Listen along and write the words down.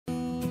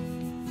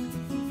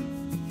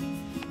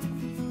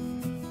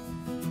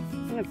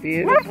a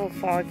beautiful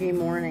foggy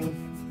morning.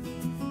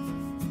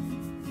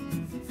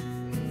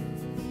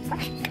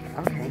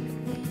 Okay,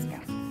 let's go.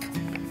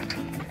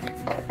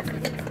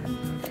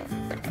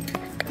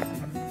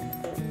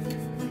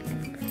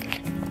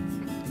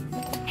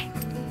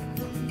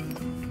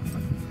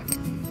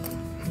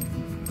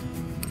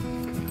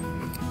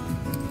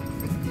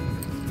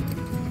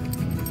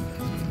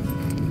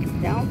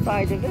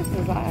 Downside to this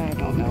is I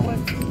don't know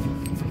what's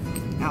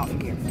out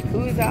here.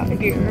 Who's out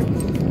here?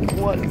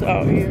 What's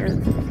out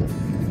here?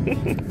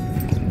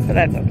 But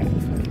that's okay.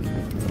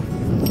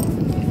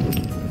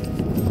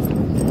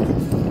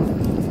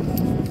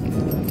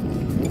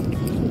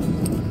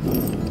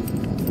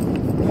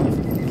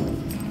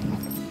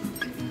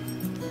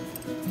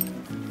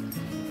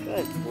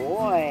 Good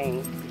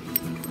boy.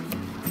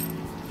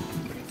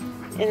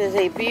 It is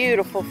a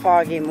beautiful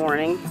foggy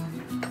morning.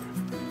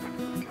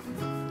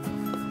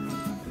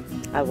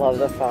 I love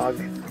the fog.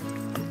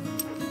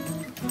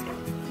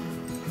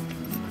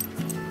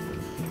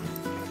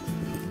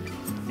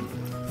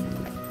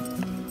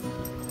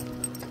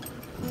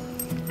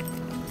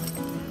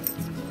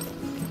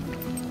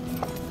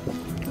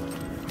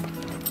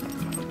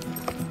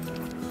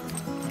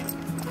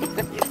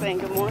 You saying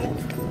good morning?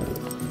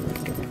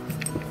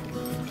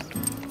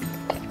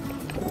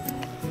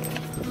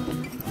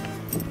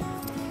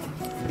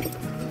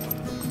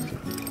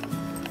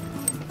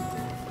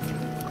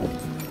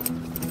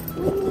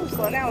 Ooh,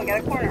 slow down, we got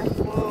a corner.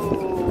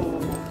 Whoa,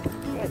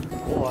 good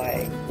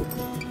boy.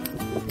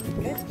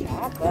 Good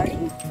job, buddy.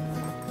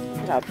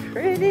 Look how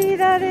pretty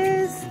that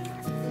is.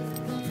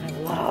 I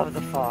love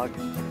the fog.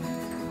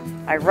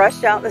 I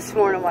rushed out this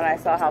morning when I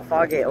saw how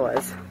foggy it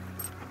was.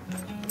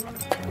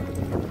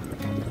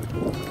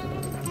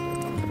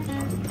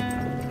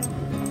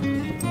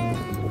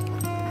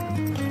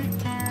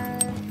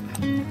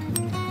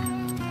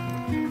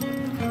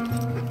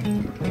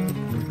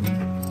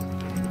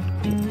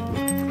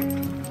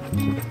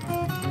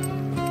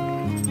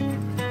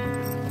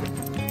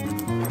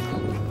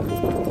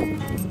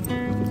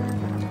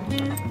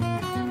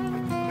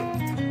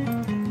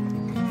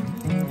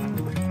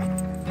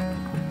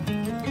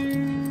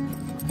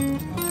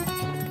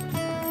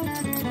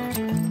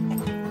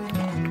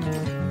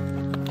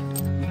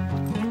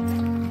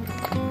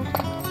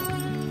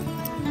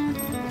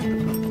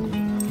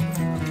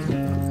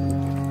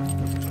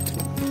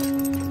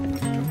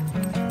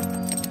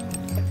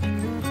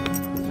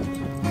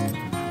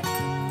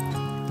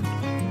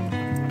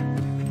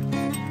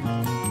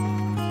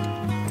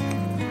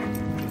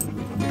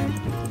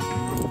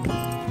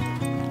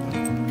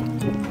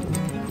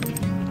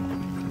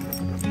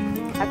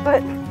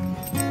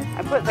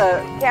 I put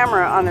the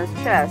camera on his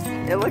chest.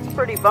 It looks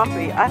pretty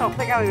bumpy. I don't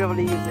think I'm going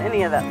to be able to use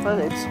any of that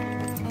footage.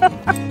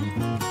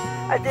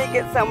 I did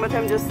get some with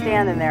him just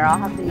standing there. I'll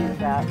have to use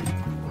that.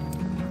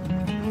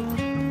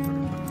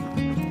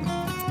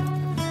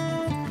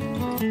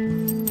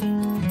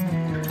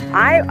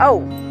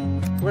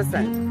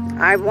 Listen,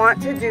 I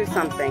want to do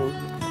something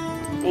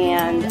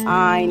and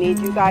I need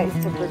you guys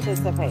to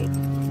participate.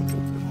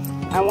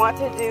 I want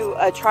to do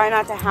a try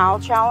not to howl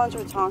challenge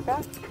with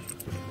Tonka.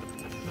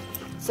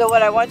 So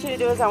what I want you to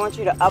do is I want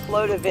you to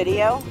upload a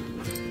video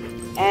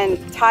and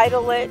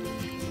title it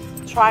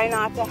Try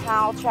Not to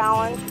Howl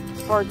Challenge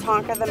for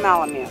Tonka the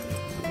Malamute.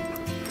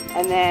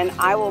 And then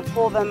I will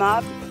pull them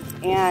up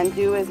and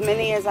do as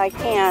many as I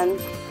can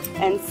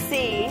and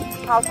see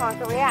how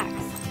Tonka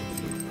reacts.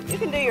 You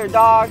can do your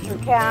dogs, your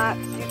cats,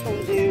 you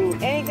can do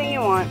anything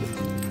you want,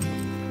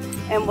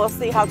 and we'll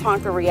see how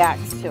Tonka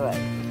reacts to it.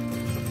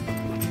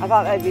 I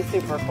thought that'd be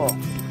super cool.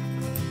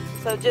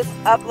 So just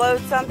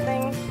upload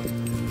something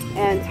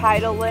and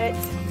title it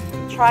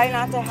Try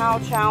Not to Howl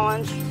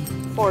Challenge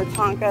for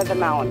Tonka the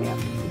Malamute.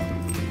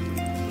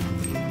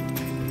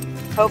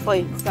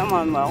 Hopefully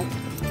someone will.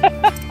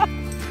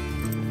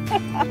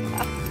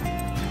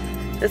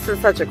 This is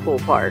such a cool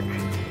park.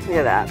 Look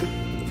at that.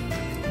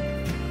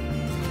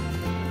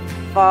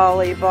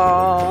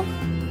 Volleyball,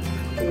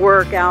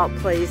 workout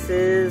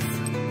places,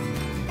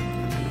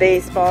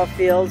 baseball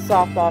fields,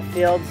 softball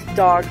fields,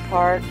 dog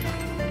park,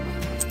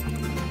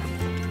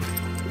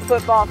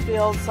 football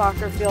fields,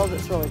 soccer fields.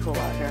 It's really cool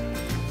out here.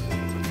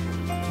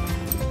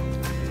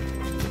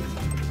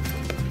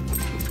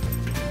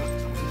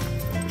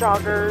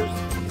 Joggers.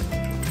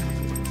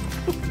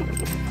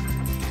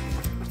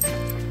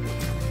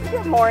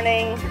 Good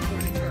morning.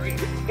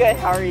 Good,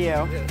 how are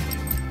you?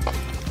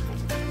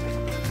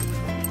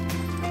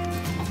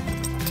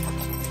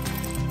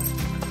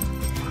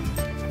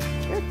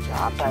 Good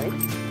job, buddy.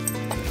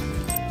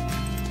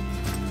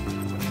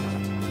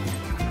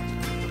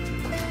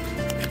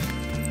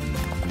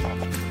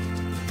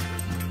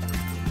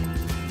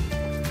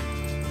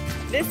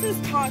 This is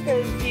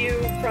Tonka's view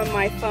from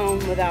my phone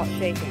without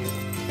shaking.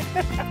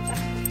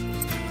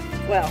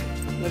 Well,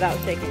 without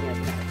shaking his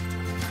head.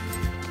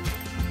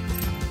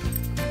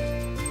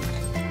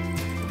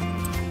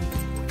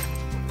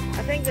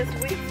 I think this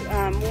week's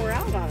wore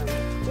out on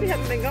him. We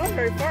haven't been going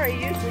very far.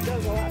 He usually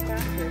goes a lot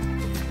faster.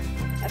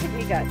 I think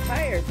he got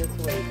tired this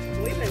week.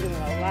 We've been doing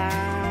a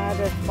lot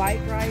lot of bike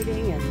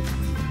riding and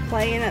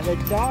playing at the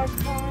dog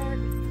park.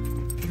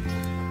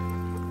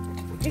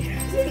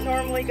 It doesn't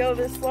normally go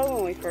this slow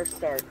when we first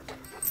start.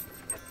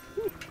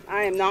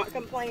 I am not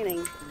complaining.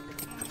 Look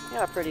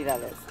how pretty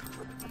that is.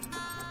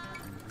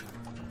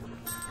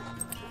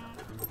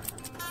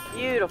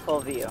 Beautiful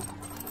view.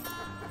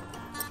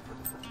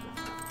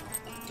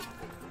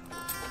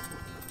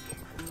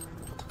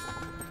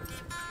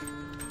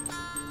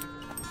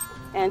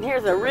 And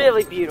here's a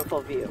really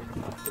beautiful view.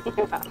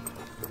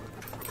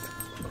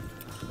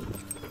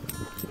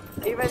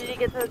 Are you ready to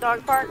get to the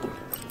dog park?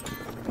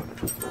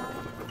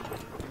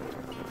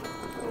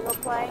 We'll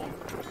play.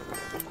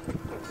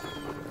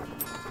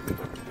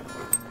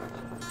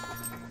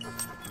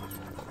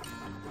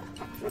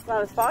 It's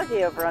not as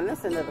foggy over on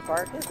this end of the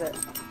park, is it?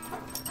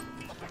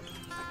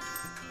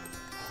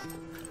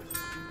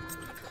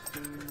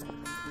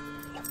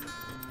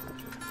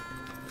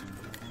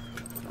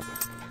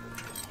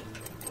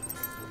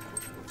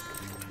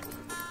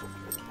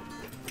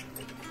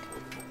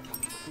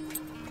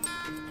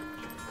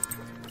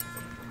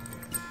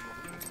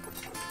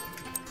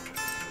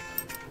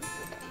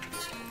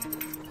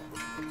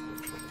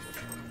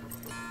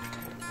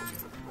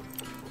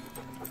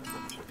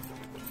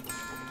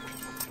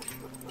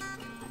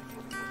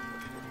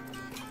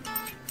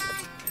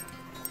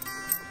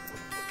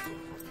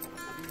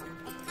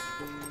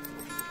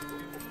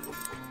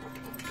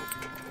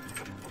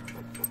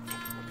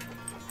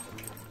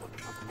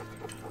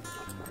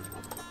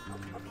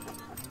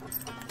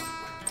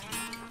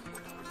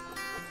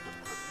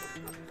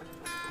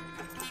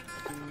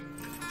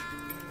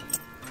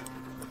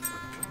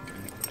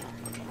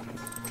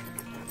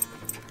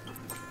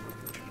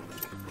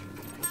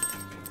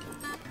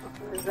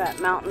 There's that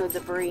mountain of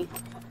debris.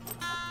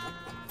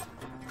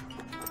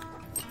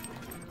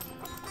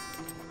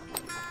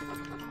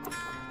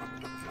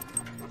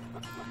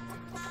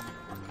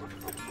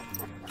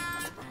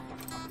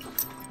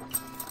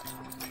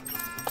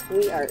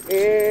 We are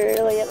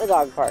early at the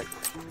dog park.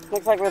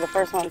 Looks like we're the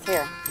first ones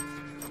here.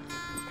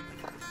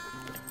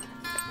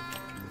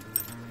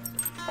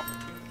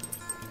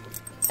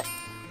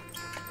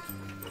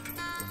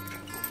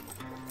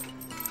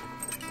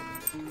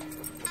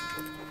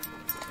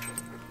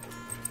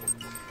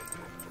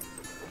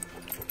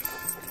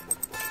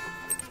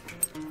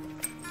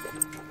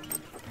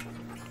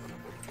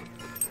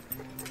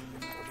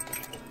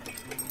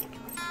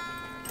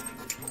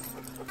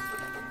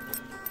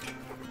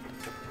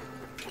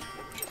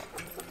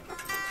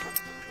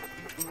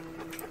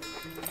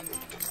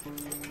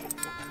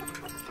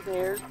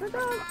 There's the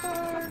dog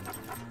park.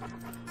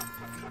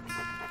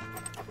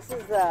 This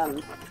is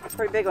a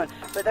pretty big one,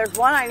 but there's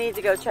one I need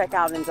to go check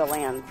out in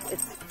DeLand.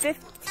 It's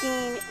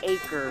 15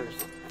 acres.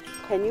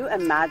 Can you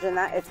imagine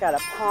that? It's got a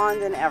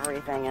pond and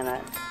everything in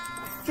it.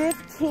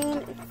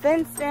 15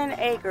 fenced-in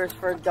acres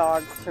for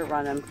dogs to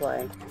run and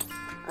play.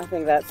 I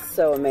think that's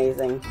so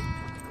amazing.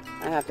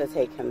 I have to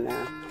take him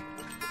there.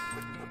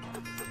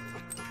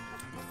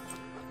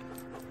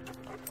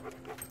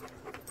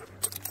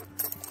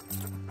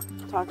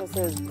 Taco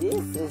says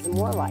this is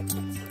more like it.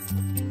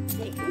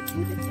 Take me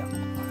to the dog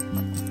park.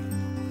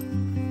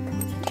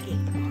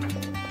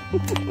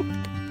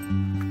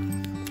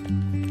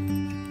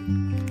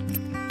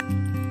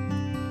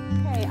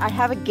 Okay, I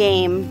have a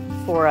game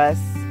for us.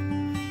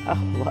 Oh,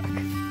 look.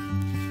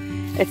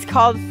 It's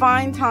called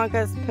Find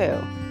Tonka's Poo.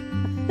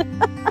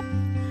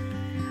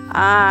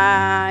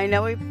 I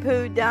know we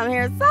pooed down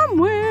here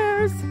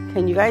somewheres.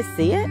 Can you guys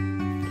see it?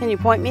 Can you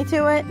point me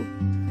to it?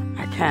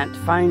 I can't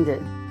find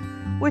it.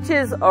 Which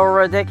is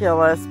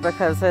ridiculous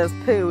because his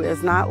poo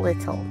is not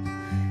little.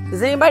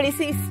 Does anybody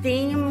see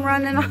steam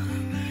running off?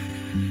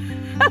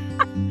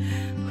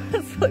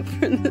 Let's look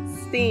for the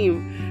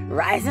steam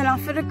rising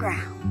off of the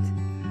ground.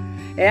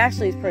 It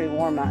actually is pretty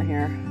warm out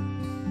here.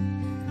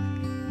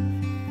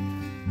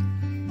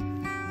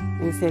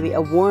 It's going to be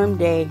a warm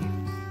day.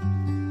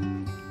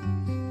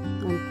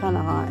 I'm kind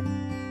of hot.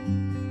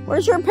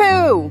 Where's your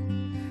poo?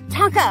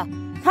 Tonka,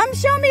 come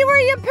show me where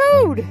you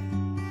pooed.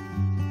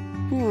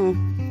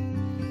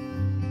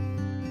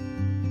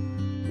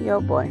 Yo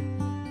boy.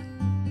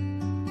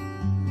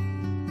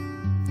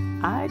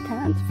 I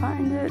can't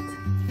find it.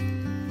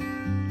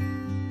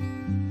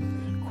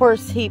 Of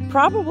course, he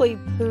probably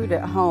pooed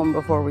at home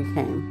before we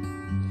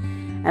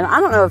came. And I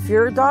don't know if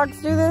your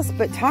dogs do this,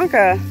 but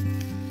Tonka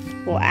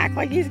will act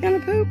like he's gonna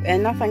poop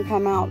and nothing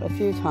come out a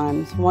few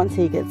times once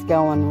he gets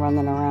going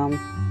running around.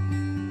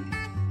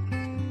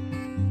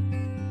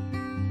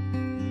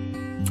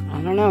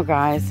 I don't know,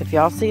 guys. If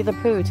y'all see the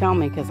poo, tell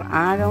me, because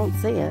I don't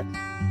see it.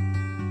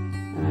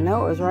 And I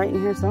know it was right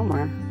in here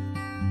somewhere.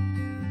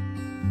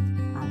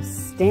 I was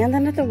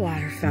standing at the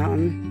water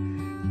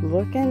fountain,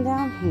 looking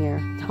down here.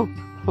 Don't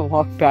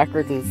walk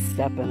backwards and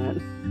step in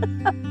it.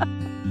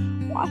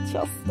 Watch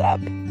your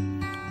step.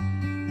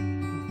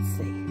 Let's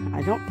see.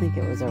 I don't think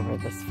it was over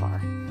this far. I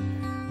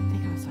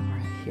think it was over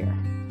here.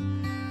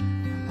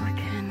 I'm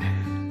looking.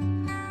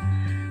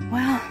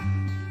 Well,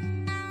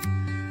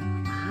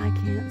 I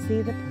can't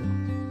see the poo.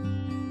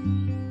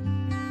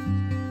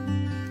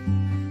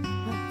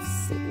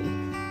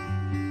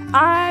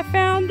 I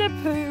found the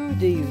poo.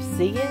 Do you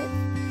see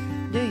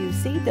it? Do you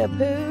see the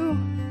poo?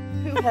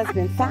 Poo has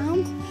been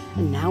found,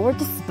 and now we're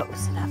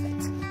disposing of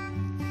it.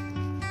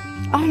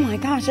 Oh my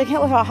gosh, I can't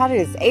believe how hot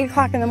it is. 8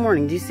 o'clock in the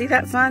morning. Do you see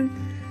that sun?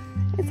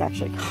 It's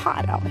actually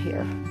hot out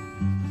here.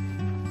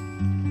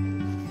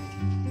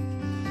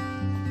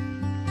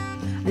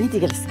 I need to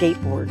get a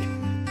skateboard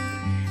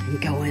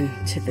and go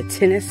into the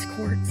tennis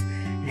courts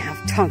and have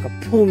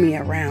Tonka pull me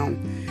around.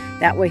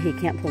 That way he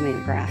can't pull me in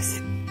the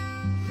grass.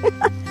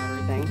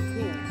 Everything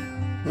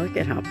here. Look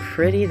at how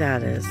pretty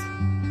that is.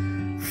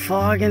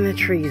 Fog in the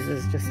trees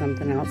is just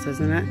something else,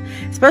 isn't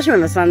it? Especially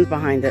when the sun's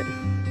behind it.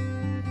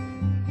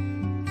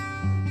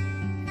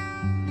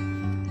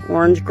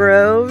 Orange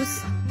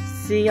groves.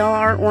 See all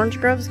our orange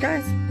groves,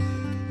 guys?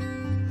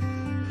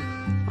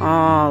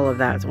 All of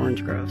that's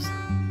orange groves.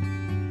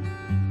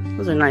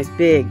 Those are nice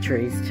big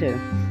trees too.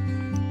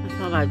 I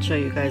thought I'd show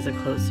you guys a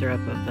closer up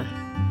of the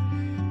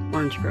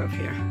orange grove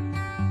here.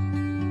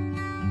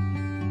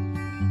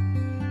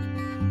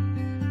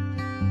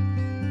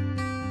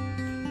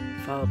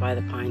 Followed by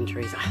the pine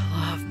trees.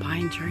 I love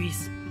pine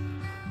trees.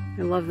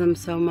 I love them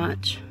so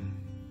much.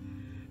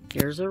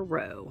 Here's a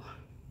row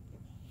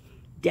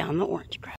down the orange grove.